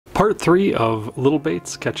Part 3 of little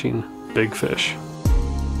baits catching big fish.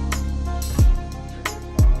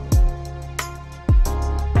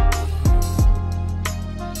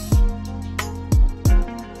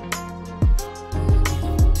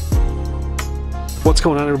 What's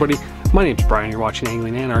going on, everybody? My name's Brian, you're watching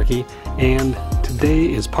Angling Anarchy, and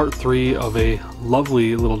today is part 3 of a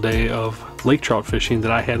lovely little day of lake trout fishing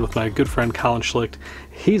that I had with my good friend Collin Schlicht.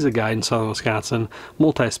 He's a guide in southern Wisconsin,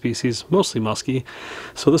 multi-species, mostly muskie,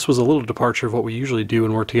 so this was a little departure of what we usually do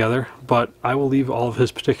when we're together, but I will leave all of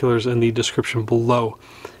his particulars in the description below.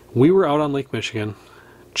 We were out on Lake Michigan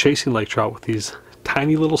chasing lake trout with these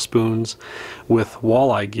tiny little spoons with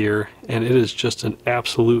walleye gear, and it is just an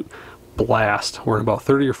absolute blast. We're in about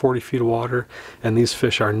 30 or 40 feet of water, and these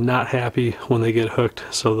fish are not happy when they get hooked,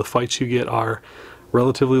 so the fights you get are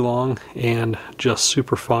relatively long and just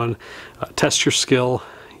super fun. Test your skill.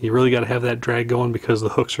 You really got to have that drag going because the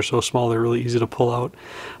hooks are so small they're really easy to pull out.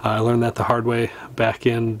 I learned that the hard way back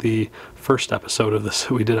in the first episode of this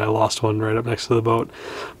that we did. I lost one right up next to the boat.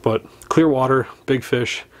 But clear water, big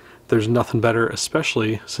fish, there's nothing better,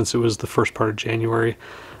 especially since it was the first part of January.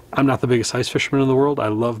 I'm not the biggest ice fisherman in the world. I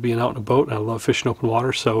love being out in a boat and I love fishing open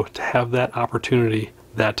water, so to have that opportunity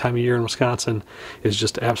that time of year in Wisconsin is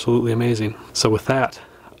just absolutely amazing. So with that,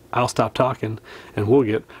 I'll stop talking and we'll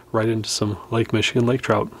get right into some Lake Michigan lake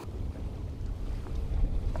trout.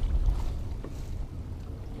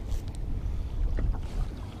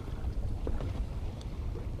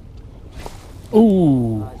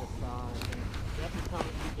 Ooh.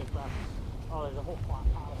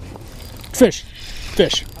 Fish.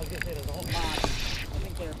 Fish. I was gonna say there's a whole pot. I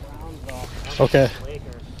think they're browns though. Okay.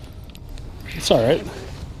 LAKERS. It's alright. I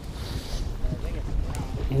think it's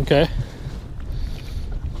brown. Okay.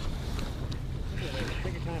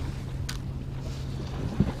 Take your time.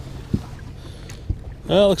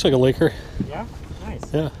 Well, it looks like a Laker. Yeah?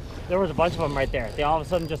 Nice. Yeah. There was a bunch of them right there. They all of a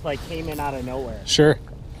sudden just like came in out of nowhere. Sure.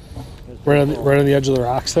 Right on the edge of the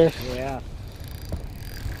rocks there. Yeah.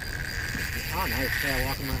 Oh, nice. Yeah,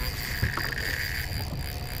 walking around.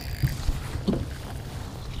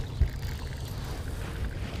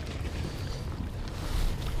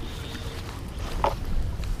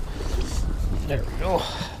 There we go.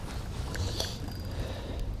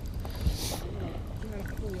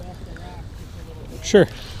 Sure.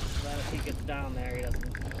 If he gets down there, he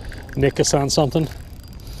doesn't. Nick us on something.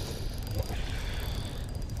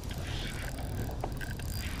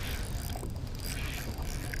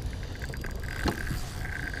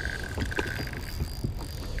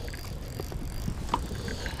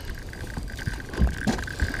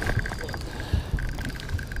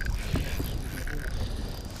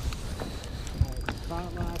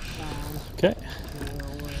 Okay.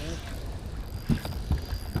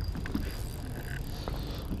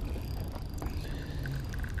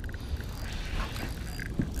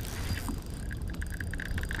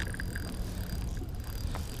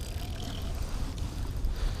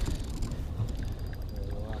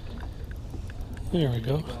 There we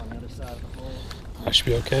go. I should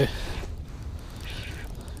be okay.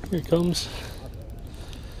 Here he comes.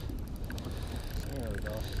 There we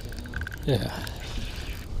go. Yeah.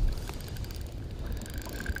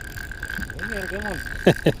 We got a good one.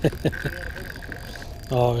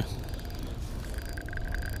 Oh.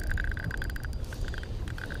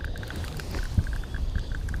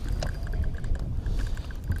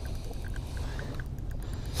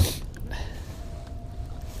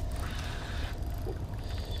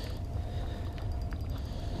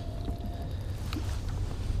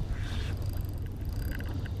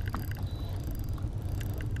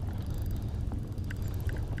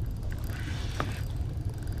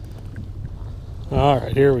 All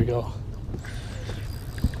right, here we go.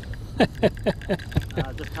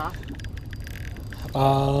 Just top?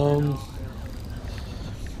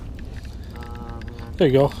 There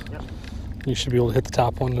you go. Yep. You should be able to hit the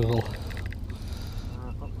top one. It'll.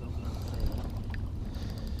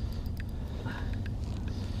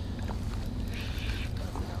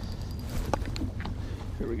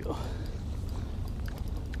 Here we go.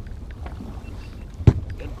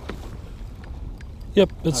 Good.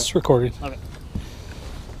 Yep, it's recording. Okay.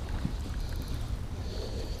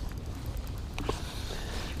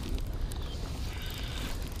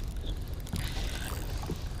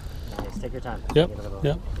 Nice. Take your time. Yep. Get a little,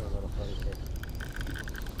 Yep. get a little footage here.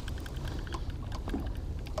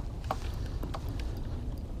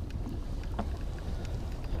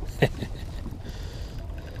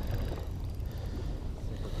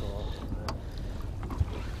 Super cool.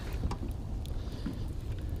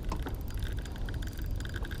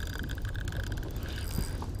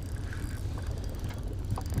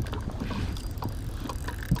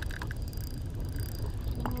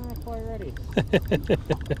 already.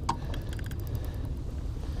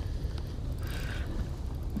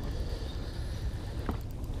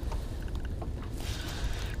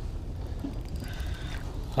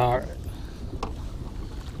 All right.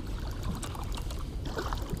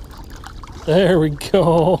 There we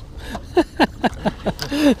go. I can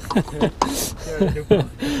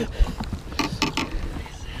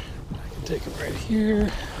take it right here.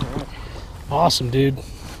 Awesome, dude.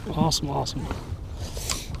 Awesome, awesome.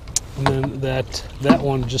 And then that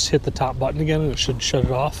one just hit the top button again and it should shut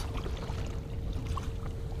it off.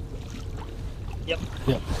 Yep.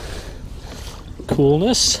 Yep.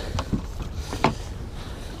 Coolness.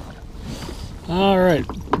 All right,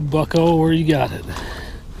 Bucko, where you got it?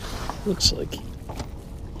 Looks like.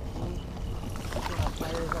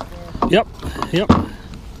 Yep, yep.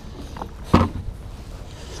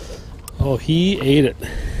 Oh, he ate it.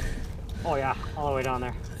 Oh yeah, all the way down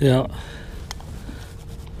there. Yeah.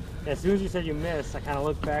 As soon as you said you missed, I kind of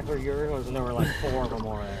looked back where yours was, and there were like 4 of them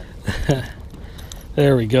over there.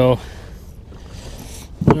 There we go.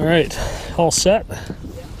 All right, all set.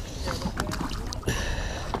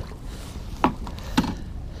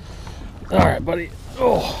 All right, buddy.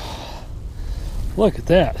 Oh, look at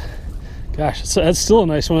that. Gosh, that's still a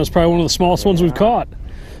nice one. That's probably one of the smallest ones we've caught.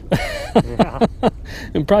 Yeah.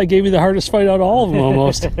 And probably gave me the hardest fight out of all of them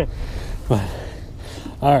almost. But,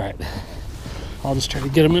 all right. I'll just try to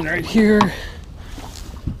get them in right here.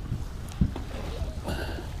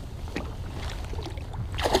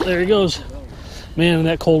 There he goes. Man, in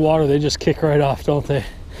that cold water, they just kick right off, don't they?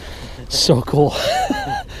 So cool.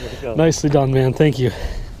 Nicely done, man. Thank you.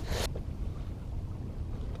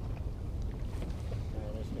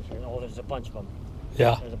 Oh, there's a bunch of them.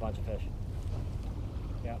 Yeah. There's a bunch of fish.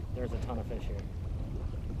 Yeah, there's a ton of fish here.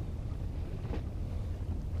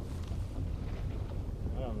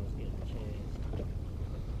 One of them's getting chased.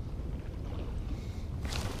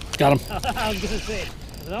 Got him. I was gonna say,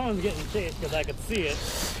 that one's getting chased because I could see it.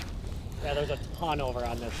 Yeah, there's a ton over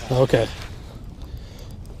on this side. Okay.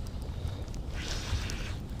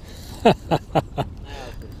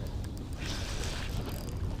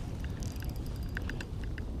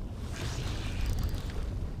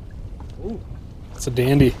 Ooh. It's a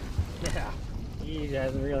dandy. Yeah. He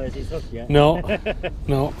hasn't realized he's hooked yet. No.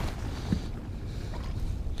 No.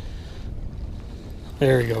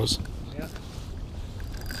 There he goes. Yeah.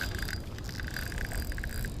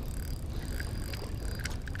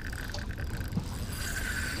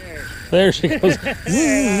 There she goes. Back to the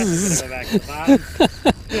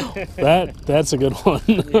bottom. That's a good one.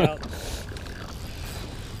 Yep.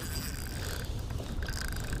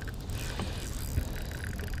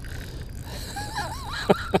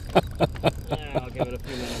 Yeah, I'll give it a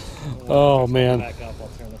few minutes. Oh man. Back up, I'll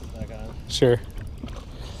turn this back on. Sure.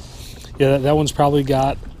 Yeah, that one's probably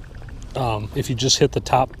got, if you just hit the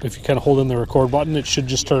top, if you kind of hold in the record button, it should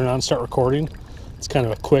just turn on and start recording. It's kind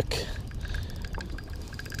of a quick.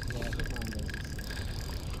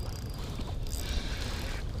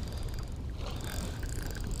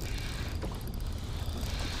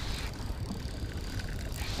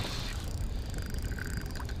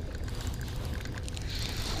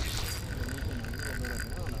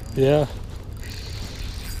 Yeah.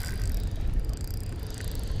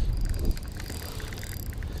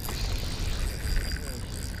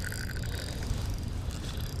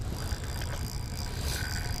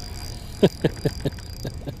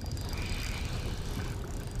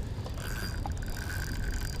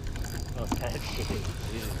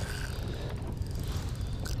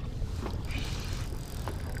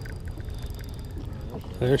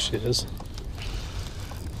 There she is.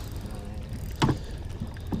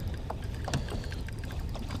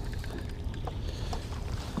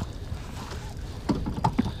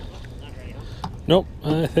 Nope,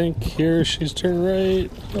 I think here she's turned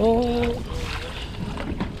right. Oh.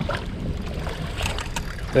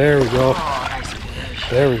 There we go.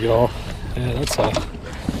 There we go. Yeah, that's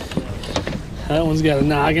that one's got a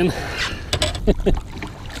noggin.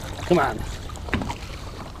 Come on.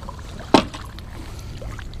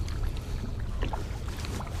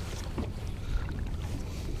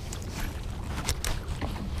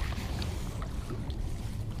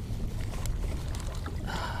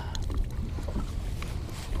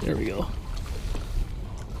 There we go.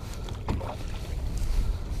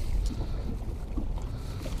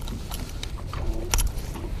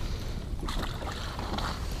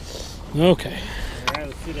 Okay. All right,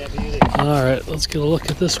 let's see that beauty. All right, let's get a look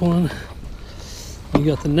at this one. You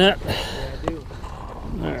got the net. Yeah, I do.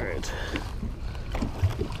 All right.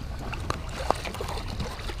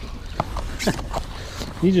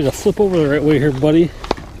 Need you to flip over the right way here, buddy.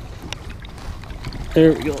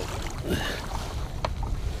 There we go.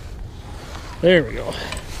 There we go.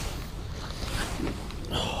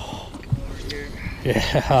 Oh.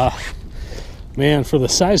 Yeah. Man, for the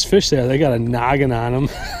size fish there, they got a noggin on them.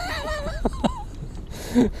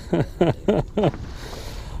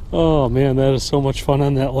 Oh man, that is so much fun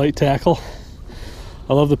on that light tackle.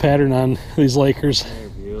 I love the pattern on these Lakers. They're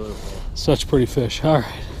beautiful. Such pretty fish. All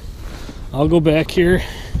right, I'll go back here,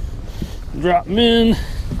 drop them in.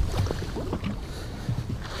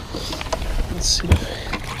 Let's see.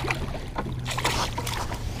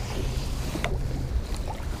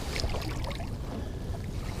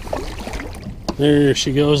 There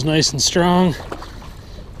she goes, nice and strong.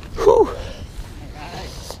 Whew.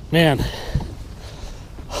 Man.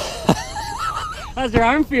 How's your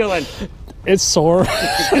arm feeling? It's sore.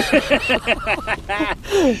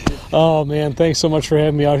 Oh man, thanks so much for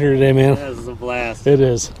having me out here today, man. This is a blast. It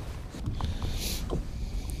is.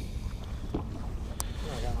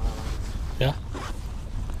 Yeah?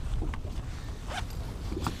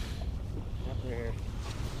 Yep, they're here.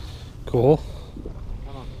 Cool.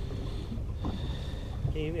 Come on.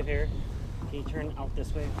 Can you move here? Can you turn out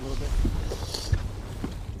this way a little bit?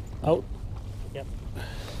 Out. Yep.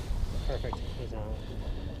 Perfect. He's on.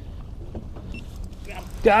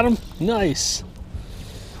 Got him. Nice.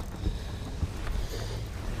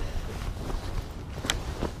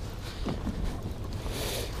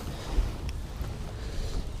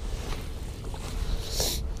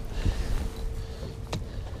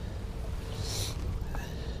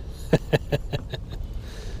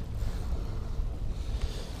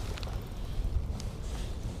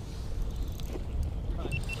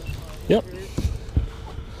 Yep.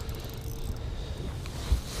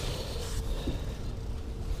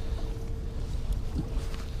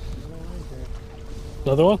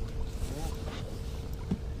 Another one?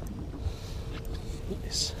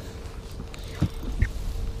 Nice.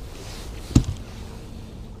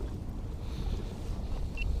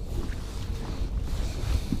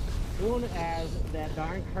 As soon as that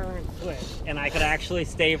darn current switched and I could actually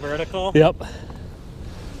stay vertical. Yep.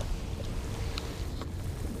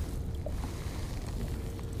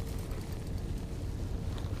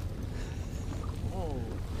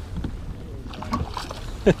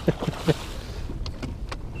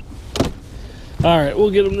 All right, we'll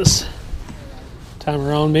get him this time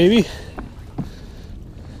around, maybe.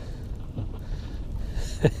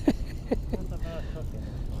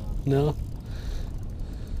 No.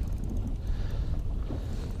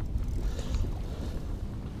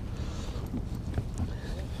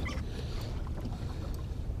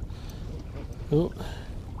 Oh.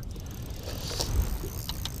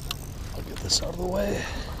 I'll get this out of the way.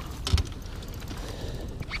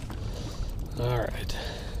 All right.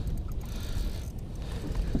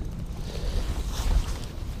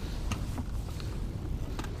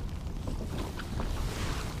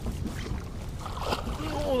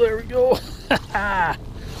 Oh, there we go.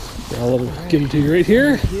 I'll give them to you right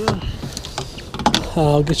here.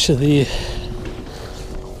 I'll get you the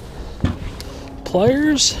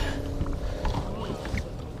pliers.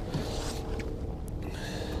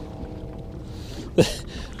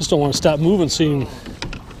 Just don't want to stop moving so you can.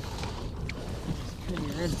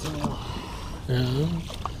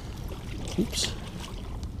 Oops.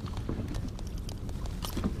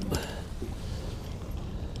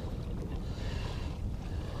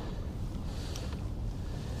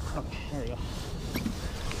 Okay, there we go.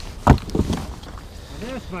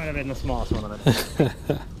 This might have been the smallest one of it.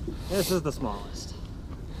 This is the smallest.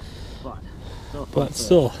 But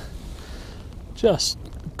still just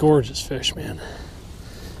gorgeous fish, man.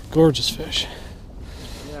 Gorgeous fish.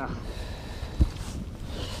 Yeah.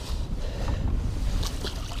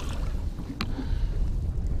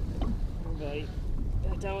 Okay,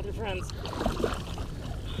 get down with your friends.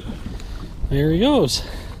 There he goes.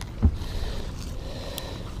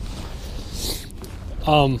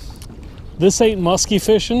 This ain't musky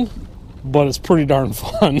fishing, but it's pretty darn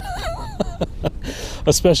fun.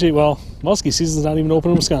 Especially, well, musky season's not even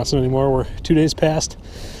open in Wisconsin anymore. We're 2 days past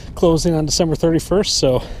closing on December 31st,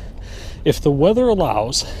 so if the weather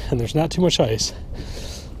allows and there's not too much ice,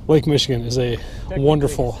 Lake Michigan is a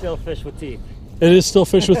wonderful. Still fish with teeth. It is still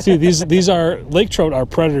fish with teeth. These are lake trout are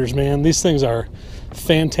predators, man. These things are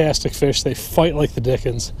fantastic fish. They fight like the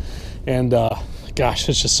dickens, and gosh,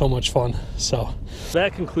 it's just so much fun. So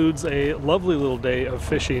that concludes a lovely little day of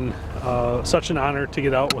fishing. Such an honor to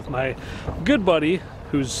get out with my good buddy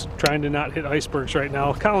who's trying to not hit icebergs right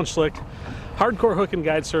now, Collin Schlicht, Hardcore Hookin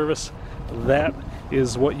Guide Service. That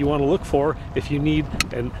is what you want to look for if you need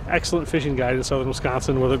an excellent fishing guide in southern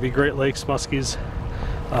Wisconsin, whether it be Great Lakes, muskies,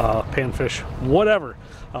 panfish, whatever.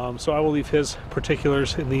 So I will leave his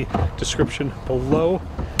particulars in the description below.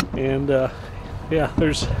 And yeah,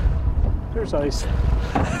 there's ice.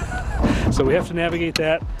 So we have to navigate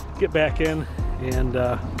that, get back in, and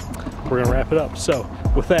we're gonna wrap it up. So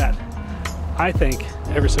with that, I thank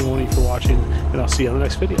every single one of you for watching, and I'll see you on the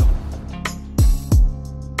next video.